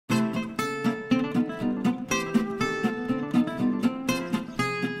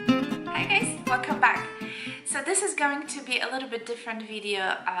this is going to be a little bit different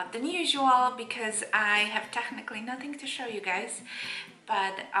video than usual because I have technically nothing to show you guys,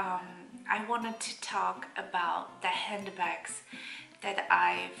 but I wanted to talk about the handbags that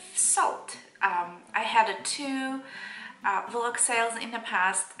I've sold. I had two vlog sales in the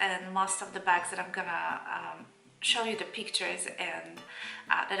past, and most of the bags that I'm gonna show you the pictures and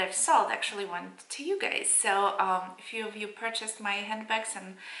that I've sold actually went to you guys. So a few of you purchased my handbags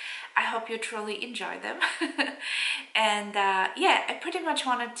and I hope you truly enjoy them. And yeah, I pretty much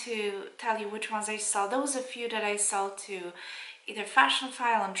wanted to tell you which ones I sold. There was a few that I sold to either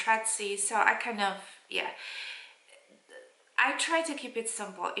Fashionphile and Treatsy, so I kind of, yeah, I try to keep it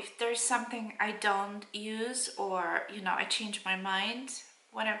simple. If there's something I don't use, or I change my mind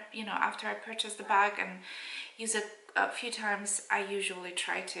when after I purchase the bag and use it a few times, I usually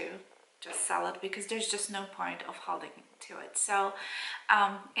try to just sell it because there's just no point of holding to it. So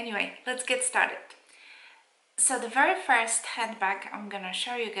anyway, let's get started. So the very first handbag I'm gonna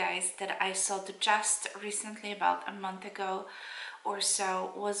show you guys that I sold just recently, about a month ago or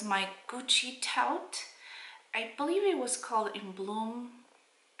so, was my Gucci tote. I believe it was called In Bloom,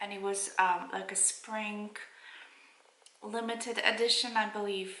 and it was like a spring limited edition, I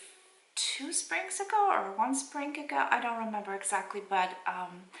believe 2 springs ago or 1 spring ago, I don't remember exactly, but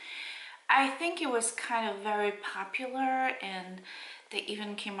I think it was kind of very popular, and they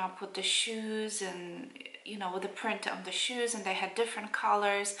even came up with the shoes and with the print on the shoes, and they had different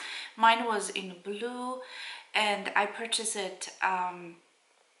colors. Mine was in blue, and I purchased it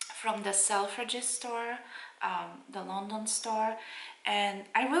from the Selfridges store, the London store, and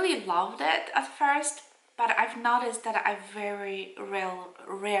I really loved it at first, but I've noticed that I very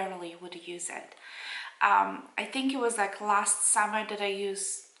rarely would use it. I think it was like last summer that I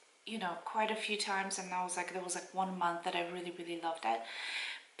used quite a few times, and there was like 1 month that I really loved it.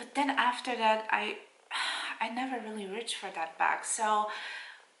 But then after that I never really reached for that bag, so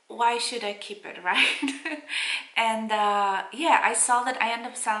why should I keep it, right? And yeah, I sold it. I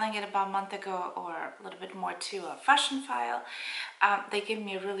ended up selling it about a month ago or a little bit more to a Fashionphile. They gave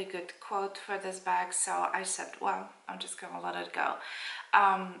me a really good quote for this bag, so I said, well, I'm just gonna let it go.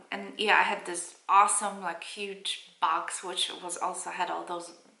 And yeah, I had this awesome like huge box which was also had all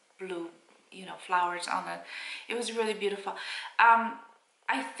those blue flowers on it. It was really beautiful.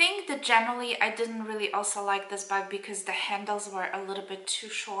 I think that generally I didn't really also like this bag because the handles were a little bit too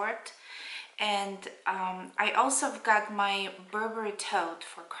short, and I also got my Burberry tote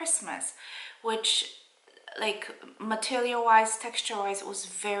for Christmas, which like material wise, texture wise, was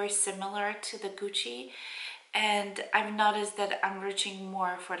very similar to the Gucci, and I've noticed that I'm reaching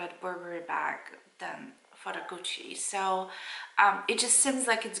more for that Burberry bag than for the Gucci. So it just seems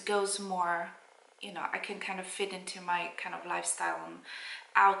like it goes more, I can kind of fit into my kind of lifestyle and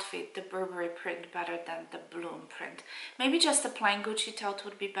outfit the Burberry print better than the Bloom print. Maybe just a plain Gucci tote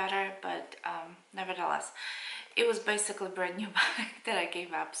would be better, but nevertheless, it was basically a brand new bag that I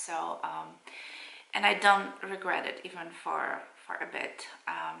gave up. So and I don't regret it even for a bit.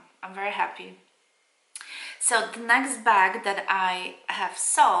 I'm very happy. So the next bag that I have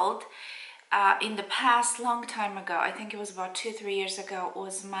sold in the past, long time ago, I think it was about 2-3 years ago,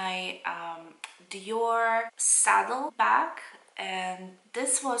 was my Dior saddle bag, and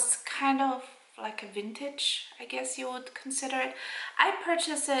this was kind of like a vintage, I guess you would consider it. I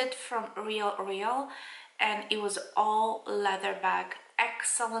purchased it from Real, and it was all leather bag,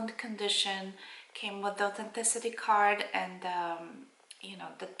 excellent condition, came with the authenticity card and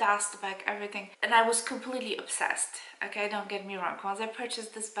the dust bag, everything, and I was completely obsessed. Okay, don't get me wrong, once I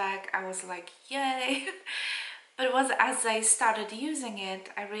purchased this bag I was like, yay. But it was as I started using it,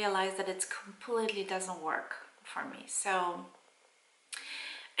 I realized that it completely doesn't work for me. So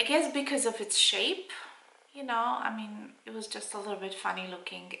I guess because of its shape, I mean, it was just a little bit funny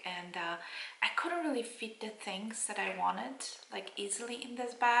looking, and I couldn't really fit the things that I wanted like easily in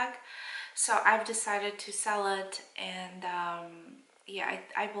this bag. So I've decided to sell it, and yeah,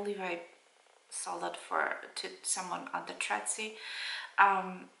 I believe I sold it to someone on the Treatsy.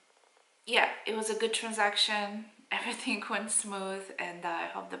 Yeah, it was a good transaction. Everything went smooth, and I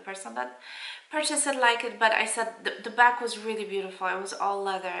hope the person that purchased it liked it. But I said the bag was really beautiful. It was all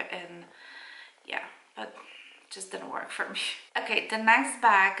leather, and yeah, but it just didn't work for me. Okay, the next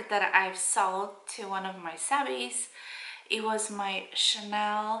bag that I've sold to one of my subbies, it was my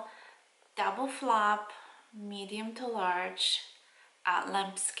Chanel double flop, medium to large,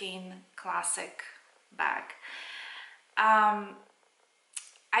 lambskin classic bag.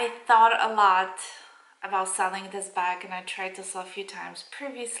 I thought a lot about selling this bag, and I tried to sell a few times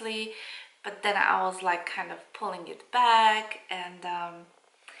previously, but then I was like kind of pulling it back, and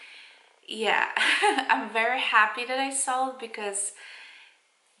yeah, I'm very happy that I sold, because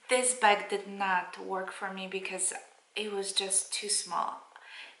this bag did not work for me because it was just too small.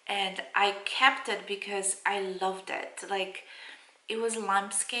 And I kept it because I loved it. Like, it was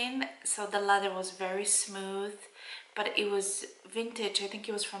lambskin, so the leather was very smooth, but it was vintage. I think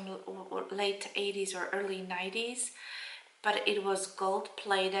it was from late 80s or early 90s, but it was gold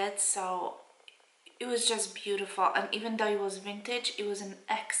plated, so it was just beautiful. And even though it was vintage, it was in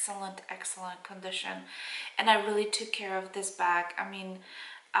excellent condition, and I really took care of this bag. I mean,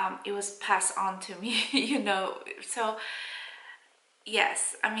 it was passed on to me, you know. So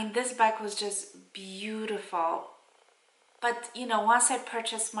yes, I mean, this bag was just beautiful. But you know, once I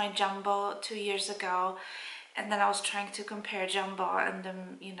purchased my jumbo 2 years ago, and then I was trying to compare jumbo and the,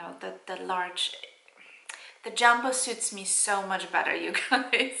 you know, the large, the jumbo suits me so much better, you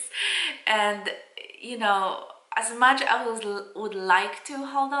guys. And you know, as much would like to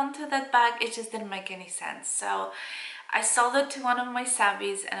hold on to that bag, it just didn't make any sense. So I sold it to one of my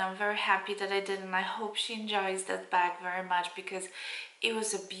subbies, and I'm very happy that I did, and I hope she enjoys that bag very much, because it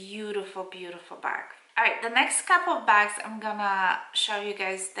was a beautiful bag. All right, the next couple of bags I'm gonna show you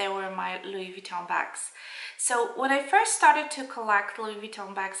guys, they were my Louis Vuitton bags. So when I first started to collect Louis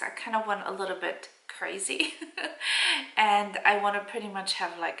Vuitton bags, I kind of went a little bit crazy and I want to pretty much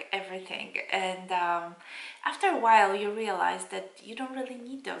have like everything. And after a while you realize that you don't really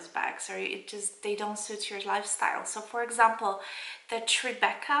need those bags, or they don't suit your lifestyle. So for example, the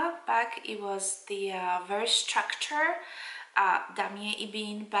Tribeca bag, it was the very structured Damier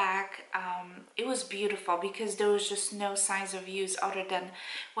Ebene bag. It was beautiful because there was just no signs of use, other than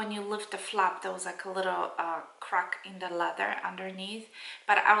when you lift the flap there was like a little crack in the leather underneath.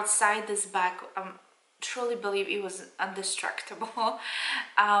 But outside this bag, truly believe it was indestructible.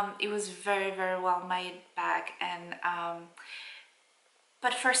 It was very well made bag, and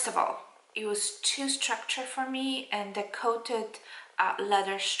but first of all, it was too structured for me, and the coated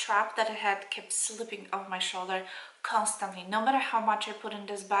leather strap that I had kept slipping off my shoulder constantly. No matter how much I put in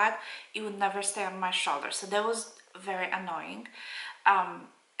this bag, it would never stay on my shoulder. So that was very annoying.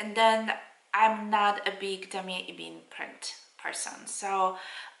 And then I'm not a big Damier Ebene print person, so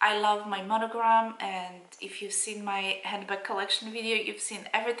I love my monogram. And if you've seen my handbag collection video, you've seen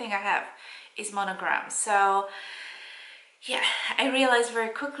everything I have is monogram. So yeah, I realized very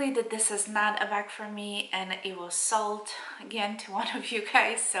quickly that this is not a bag for me, and it was sold again to one of you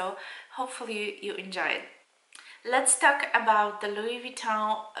guys, so hopefully you enjoy it. Let's talk about the Louis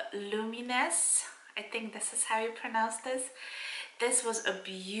Vuitton Luminous. I think this is how you pronounce this. This was a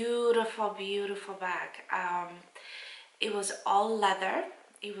beautiful bag. It was all leather.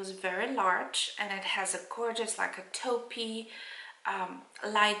 It was very large, and it has a gorgeous, like a taupey,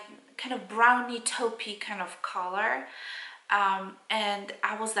 light kind of browny taupey kind of color. And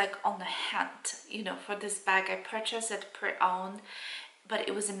I was like on the hunt, you know, for this bag. I purchased it pre-owned, but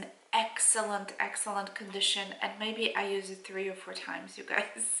it was in excellent condition, and maybe I used it 3 or 4 times, you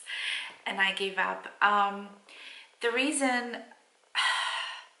guys, and I gave up. The reason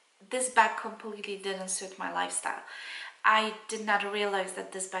this bag completely didn't suit my lifestyle, I did not realize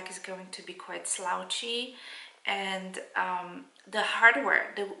that this bag is going to be quite slouchy, and the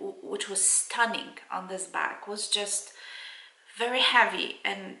hardware, which was stunning on this bag, was just very heavy,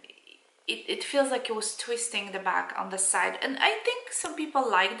 and it feels like it was twisting the back on the side. And I think some people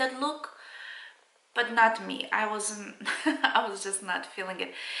like that look, but not me. I wasn't I was just not feeling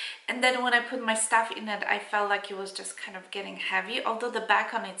it. And then when I put my stuff in it, I felt like it was just kind of getting heavy, although the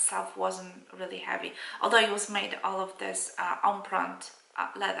back on itself wasn't really heavy, although it was made all of this empreinte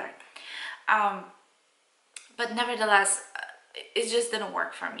leather. But nevertheless, it just didn't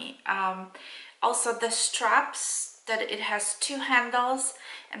work for me. Also, the straps, that it has 2 handles,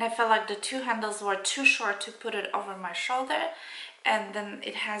 and I felt like the 2 handles were too short to put it over my shoulder. And then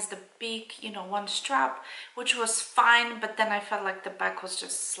it has the big, you know, one strap, which was fine, but then I felt like the back was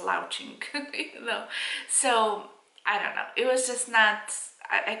just slouching, you know. So I don't know, it was just not,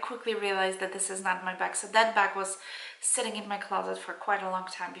 I quickly realized that this is not my bag. So that bag was sitting in my closet for quite a long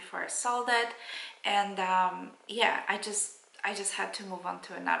time before I sold it. And yeah, I just had to move on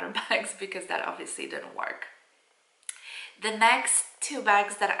to another bags, because that obviously didn't work. The next 2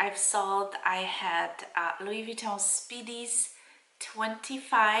 bags that I've sold, I had Louis Vuitton Speedies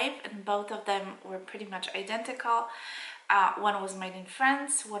 25, and both of them were pretty much identical. One was made in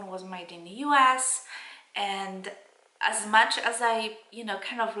France, one was made in the US, and as much as I, you know,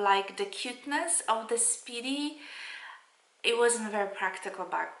 kind of like the cuteness of the Speedy, it wasn't a very practical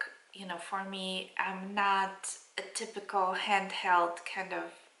bag, you know, for me. I'm not a typical handheld kind of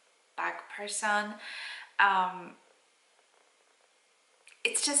bag person.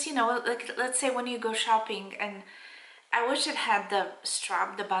 it's just, you know, like let's say when you go shopping, and I wish it had the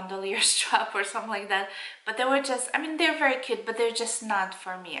strap, the bandolier strap or something like that, but they were just, I mean, they're very cute, but they're just not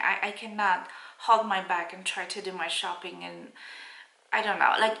for me. I cannot hold my bag and try to do my shopping, and I don't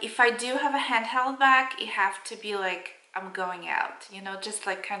know, like if I do have a handheld bag, it have to be like I'm going out, you know, just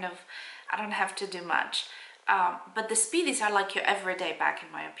like kind of, I don't have to do much. But the Speedies are like your everyday bag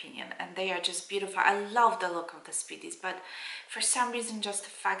in my opinion, and they are just beautiful. I love the look of the Speedies, but for some reason, just the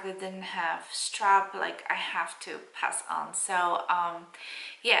fact that they didn't have strap, like I have to pass on. So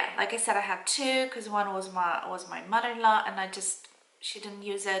yeah, like I said, I had two because one was my mother-in-law, and she didn't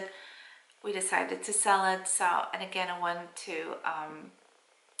use it. We decided to sell it. So, and again, I went to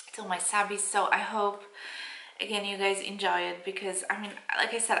my subbies. So I hope again you guys enjoy it, because I mean,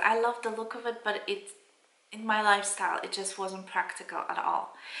 like I said, I love the look of it, but it's in my lifestyle, it just wasn't practical at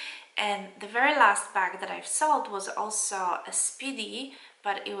all. And the very last bag that I've sold was also a Speedy,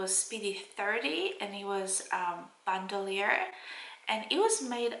 but it was Speedy 30, and it was bandolier, and it was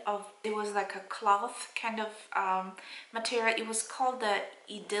made of, it was like a cloth kind of material. It was called the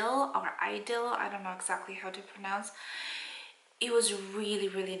Idyll or Idyll, I don't know exactly how to pronounce. It was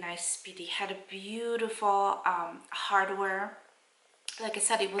really nice Speedy, had a beautiful hardware. Like I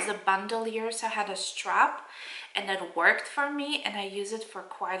said, it was a bandolier, so I had a strap, and that worked for me, and I used it for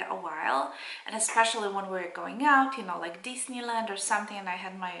quite a while. And especially when we were going out, you know, like Disneyland or something, and I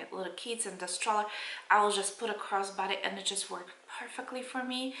had my little kids in the stroller, I will just put a crossbody, and it just worked perfectly for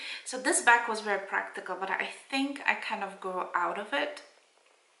me. So this bag was very practical, but I think I kind of grew out of it.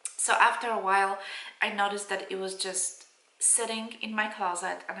 So after a while, I noticed that it was just sitting in my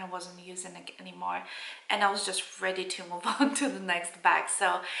closet, and I wasn't using it anymore, and I was just ready to move on to the next bag.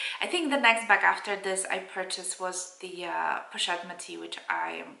 So I think the next bag after this I purchased was the pochette Métis, which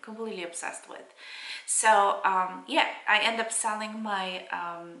I am completely obsessed with. So yeah, I end up selling my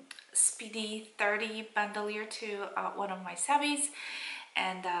Speedy 30 bandolier to one of my subbies,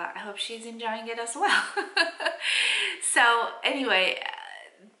 and I hope she's enjoying it as well. So anyway,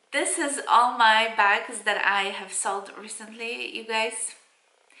 this is all my bags that I have sold recently, you guys.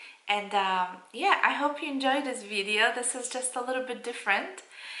 And yeah, I hope you enjoyed this video. This is just a little bit different.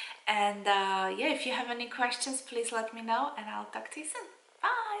 And yeah, if you have any questions, please let me know, and I'll talk to you soon.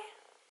 Bye!